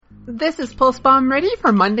This is Pulse Bomb ready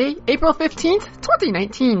for Monday, April 15th,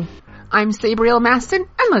 2019. I'm Sabriel Maston,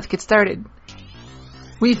 and let's get started.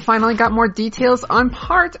 We finally got more details on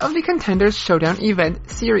part of the Contenders Showdown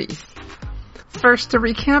event series. First, to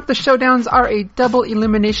recap, the Showdowns are a double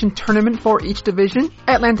elimination tournament for each division,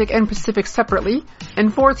 Atlantic and Pacific separately,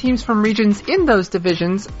 and 4 teams from regions in those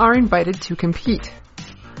divisions are invited to compete.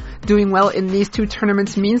 Doing well in these 2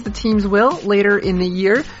 tournaments means the teams will, later in the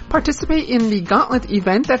year, participate in the Gauntlet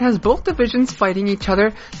event that has both divisions fighting each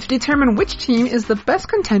other to determine which team is the best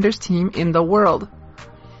Contenders team in the world.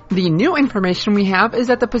 The new information we have is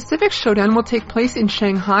that the Pacific Showdown will take place in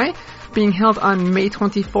Shanghai, being held on May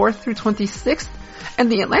 24th through 26th,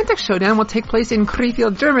 and the Atlantic Showdown will take place in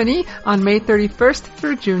Krefeld, Germany on May 31st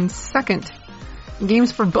through June 2nd.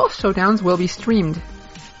 Games for both showdowns will be streamed.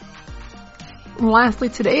 Lastly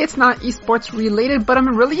today, it's not esports related, but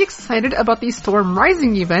I'm really excited about the Storm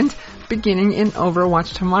Rising event beginning in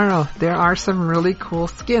Overwatch tomorrow. There are some really cool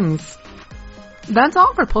skins. That's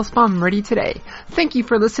all for Pulse Bomb Ready today. Thank you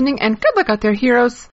for listening and good luck out there, heroes!